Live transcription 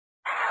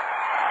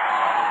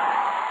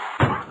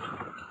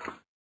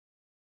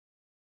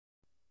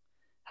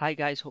Hi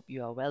guys, hope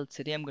you are well.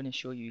 Today I'm going to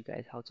show you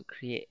guys how to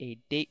create a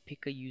date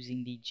picker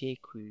using the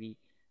jQuery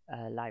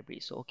library.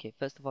 So okay,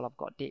 first of all I've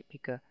got date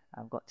picker,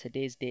 I've got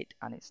today's date,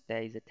 and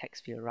there is a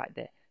text field right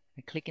there.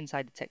 I click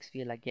inside the text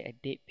field, I get a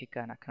date picker,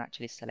 and I can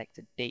actually select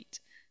a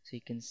date. So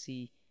you can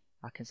see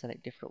I can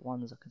select different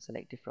ones, I can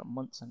select different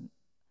months, and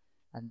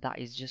that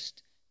is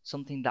just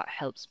something that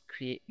helps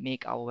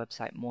make our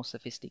website more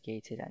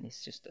sophisticated, and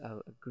it's just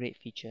a great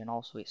feature. And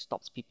also it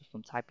stops people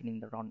from typing in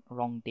the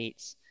wrong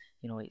dates.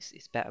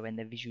 It's better when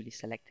they visually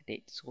select a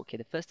date. So okay,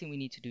 the first thing we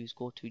need to do is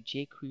go to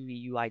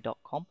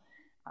jQueryui.com,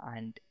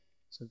 and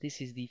so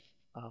this is the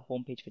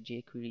homepage for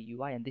jQuery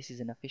UI, and this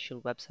is an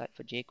official website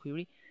for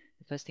jQuery.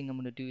 The first thing I'm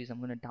going to do is I'm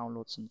going to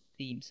download some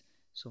themes.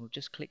 So I've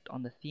just clicked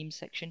on the theme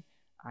section,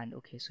 and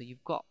okay, so you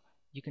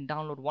can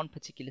download one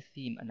particular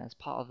theme, and as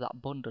part of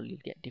that bundle you'll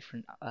get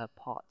different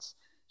parts.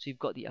 So you've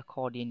got the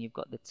accordion, you've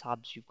got the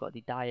tabs, you've got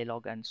the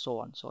dialogue, and so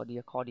on. So the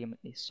accordion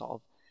is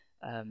sort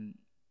of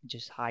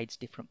just hides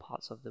different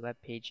parts of the web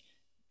page.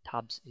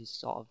 Tabs is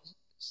sort of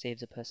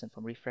saves a person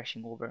from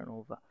refreshing over and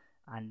over,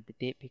 and the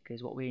date picker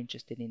is what we're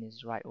interested in,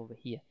 is right over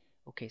here.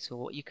 Okay, so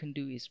what you can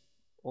do is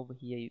over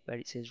here where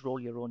it says roll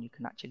your own, you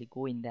can actually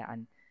go in there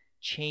and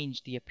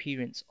change the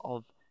appearance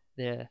of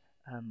the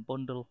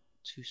bundle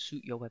to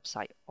suit your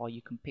website, or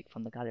you can pick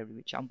from the gallery,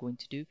 which I'm going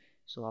to do.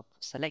 So I've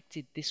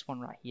selected this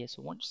one right here.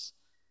 So once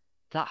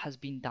that has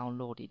been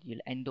downloaded,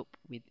 you'll end up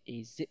with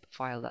a zip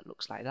file that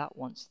looks like that.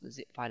 Once the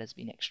zip file has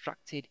been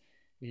extracted,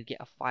 you'll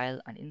get a file,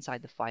 and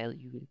inside the file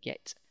you will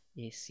get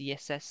a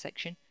CSS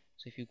section.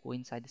 So if you go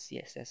inside the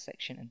CSS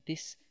section, and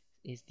this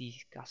is the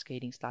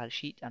cascading style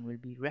sheet, and we'll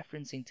be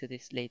referencing to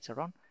this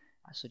later on,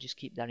 so just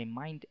keep that in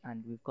mind.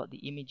 And we've got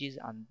the images,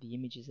 and the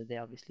images are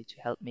there obviously to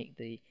help make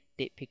the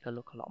date picker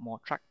look a lot more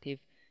attractive.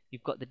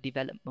 You've got the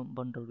development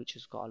bundle, which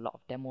has got a lot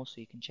of demos,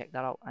 so you can check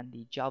that out, and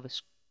the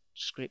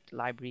JavaScript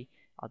library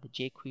or the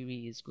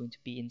jQuery is going to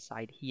be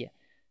inside here.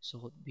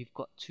 So we've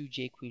got two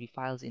jQuery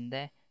files in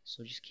there,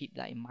 so just keep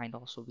that in mind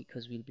also,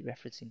 because we'll be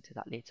referencing to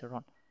that later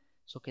on.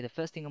 So okay, the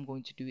first thing I'm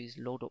going to do is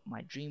load up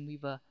my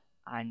Dreamweaver,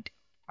 and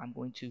I'm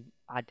going to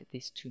add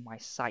this to my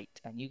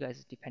site. And you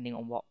guys, depending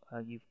on what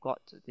you've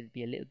got, it'll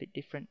be a little bit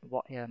different.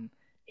 What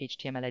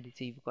HTML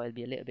editor you've got, it'll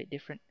be a little bit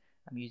different.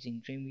 I'm using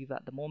Dreamweaver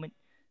at the moment,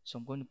 so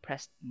I'm going to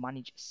press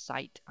manage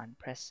site and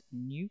press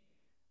new,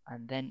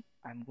 and then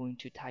I'm going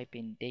to type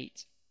in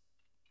date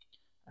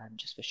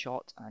just for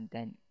short, and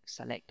then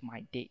select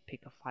my date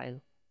picker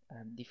file,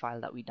 the file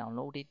that we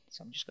downloaded.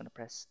 So I'm just going to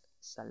press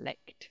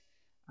select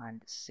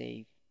and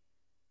save.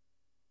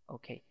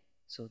 Okay,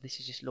 so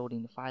this is just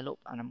loading the file up,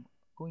 and I'm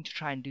going to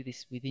try and do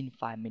this within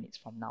 5 minutes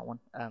from now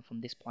on,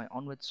 from this point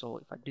onwards. So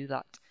if I do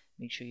that,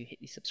 make sure you hit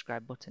the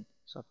subscribe button.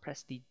 So I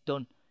press the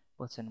done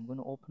button. I'm going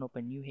to open up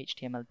a new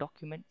HTML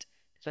document.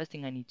 The first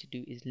thing I need to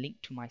do is link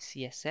to my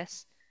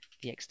CSS,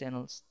 the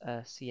external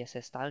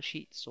CSS style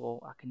sheet. So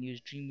I can use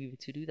Dreamweaver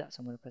to do that. So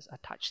I'm going to press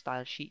attach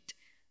style sheet,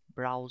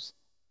 browse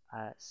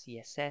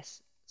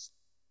CSS,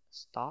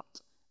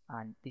 start,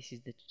 and this is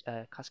the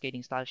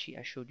cascading style sheet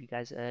I showed you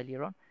guys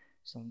earlier on.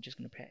 So I'm just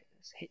going to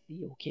hit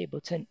the OK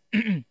button.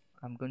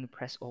 I'm going to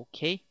press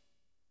OK.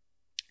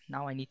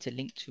 Now I need to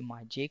link to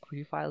my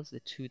jQuery files, the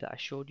two that I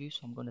showed you.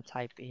 So I'm going to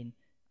type in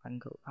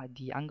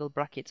the angle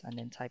brackets, and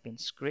then type in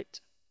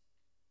script.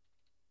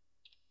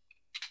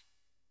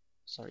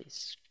 Sorry,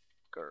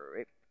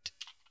 script.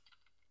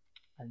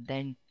 And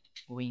then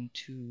going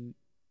to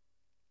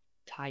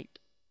type,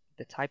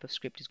 the type of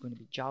script is going to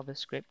be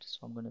JavaScript. So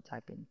I'm going to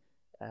type in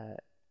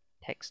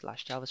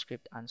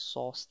text/JavaScript and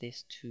source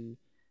this to,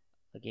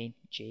 again,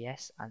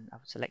 JS, and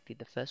I've selected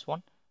the first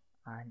one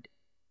and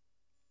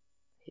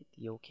hit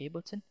the OK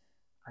button.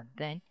 And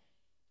then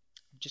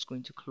I'm just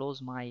going to close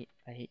my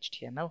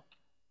HTML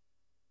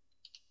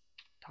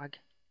tag.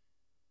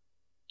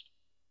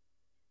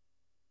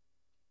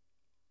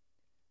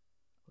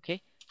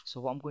 Okay, so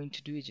what I'm going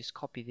to do is just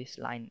copy this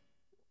line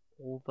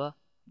over.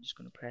 I'm just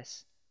going to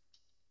press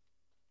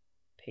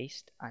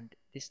paste, and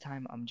this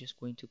time I'm just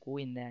going to go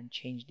in there and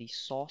change the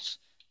source.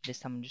 This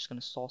time I'm just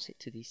going to source it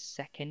to the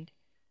second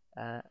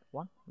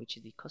one, which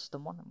is the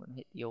custom one. I'm going to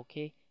hit the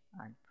OK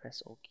and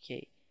press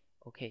OK.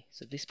 Okay,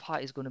 so this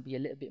part is going to be a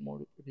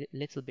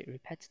little bit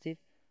repetitive,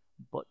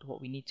 but what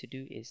we need to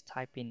do is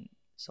type in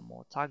some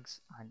more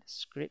tags and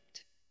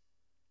script.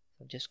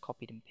 So I've just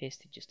copied and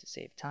pasted just to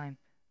save time,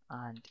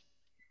 and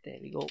there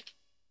we go.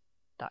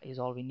 That is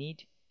all we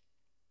need.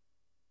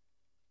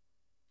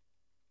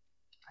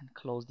 And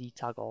close the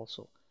tag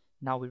also.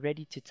 Now we're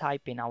ready to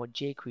type in our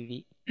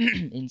jQuery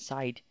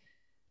inside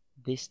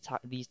these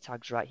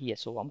tags right here.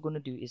 So what I'm going to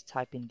do is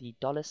type in the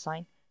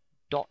 $sign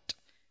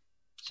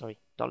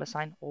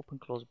open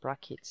close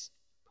brackets,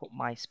 put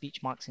my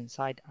speech marks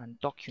inside, and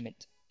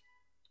document,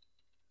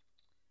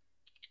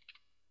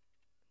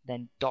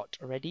 then dot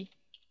ready.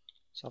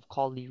 So I've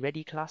called the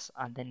ready class,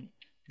 and then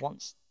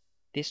once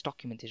this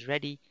document is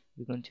ready,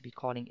 we're going to be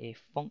calling a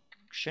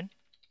function,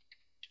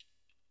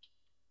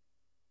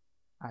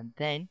 and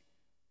then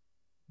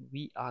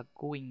we are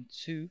going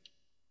to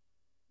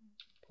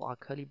put our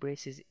curly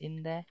braces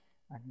in there,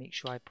 and make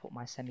sure I put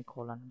my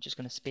semicolon. I'm just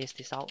going to space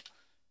this out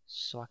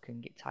so I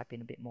can type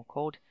in a bit more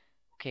code.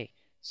 Okay,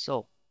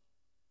 so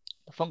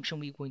the function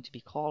we're going to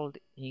be calling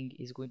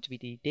is going to be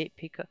the date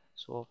picker.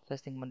 So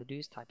first thing I'm going to do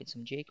is type in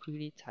some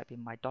jQuery, type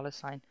in my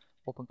 $,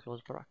 open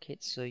close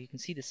brackets. So you can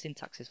see the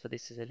syntaxes for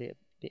this is a little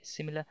bit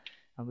similar,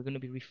 and we're going to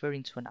be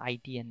referring to an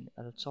ID, and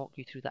I'll talk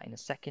you through that in a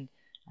second.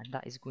 And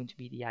that is going to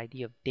be the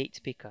ID of date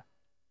picker.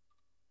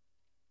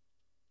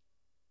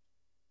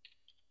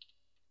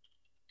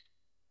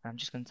 I'm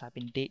just going to type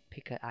in date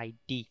picker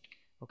ID.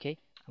 Okay,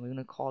 and we're going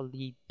to call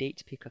the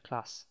date picker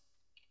class.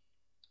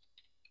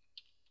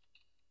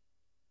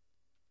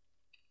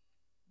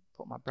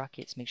 Put my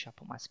brackets, make sure I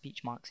put my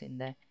speech marks in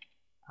there,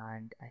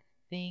 and I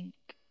think,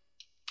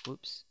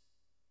 whoops,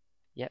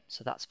 yep,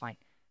 so that's fine.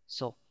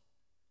 So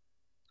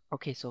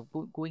okay, so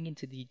going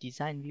into the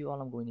design view,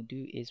 all I'm going to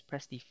do is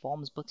press the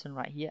forms button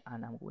right here,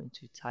 and I'm going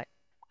to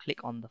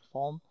click on the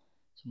form.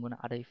 So I'm going to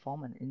add a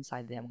form, and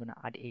inside there I'm going to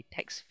add a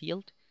text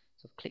field.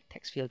 So click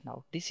text field.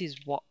 Now this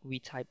is what we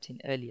typed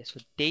in earlier, so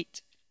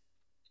date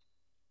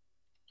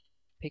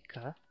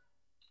picker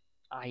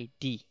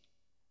ID.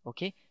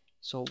 Okay,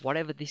 so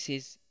whatever this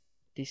is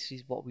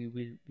what we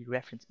will be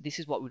referenced. This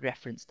is what we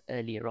referenced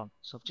earlier on.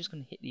 So I'm just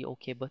going to hit the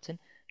OK button.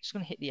 I'm just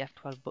going to hit the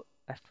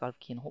F12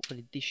 key, and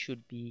hopefully this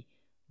should be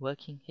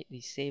working. Hit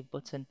the save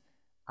button,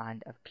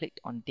 and I've clicked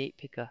on date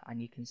picker,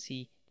 and you can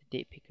see the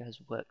date picker has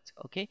worked.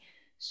 Okay,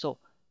 so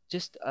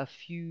just a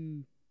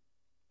few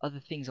other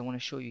things I want to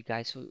show you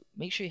guys. So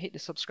make sure you hit the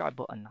subscribe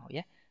button now.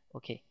 Yeah.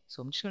 Okay,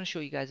 so I'm just going to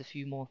show you guys a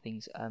few more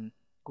things.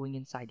 Going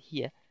inside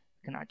here,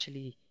 you can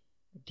actually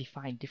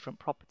define different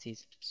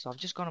properties. So I've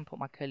just gone and put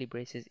my curly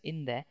braces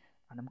in there,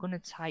 and I'm going to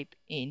type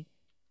in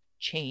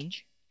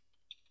change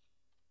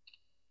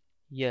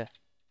year.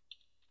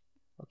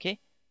 Okay.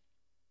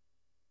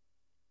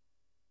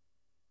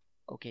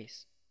 Okay.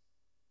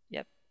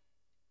 Yep.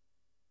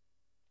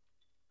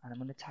 And I'm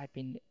going to type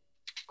in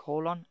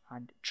colon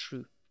and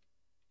true.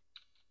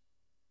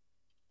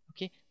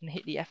 Okay, I'm going to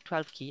hit the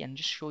F12 key and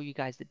just show you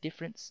guys the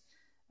difference.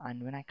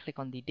 And when I click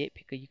on the date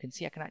picker, you can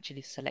see I can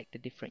actually select a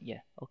different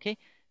year. Okay,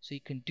 so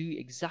you can do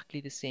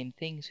exactly the same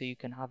thing. So you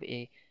can have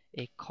a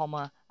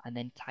comma and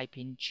then type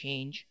in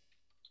change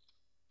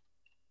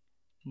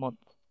month,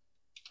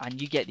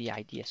 and you get the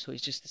idea. So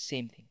it's just the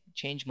same thing,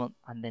 change month,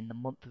 and then the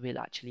month will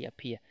actually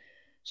appear.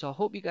 So I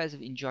hope you guys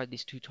have enjoyed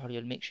this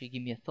tutorial. Make sure you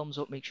give me a thumbs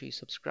up, make sure you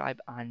subscribe,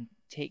 and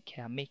take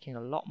care. I'm making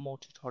a lot more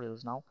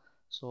tutorials now,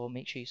 so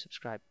make sure you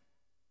subscribe.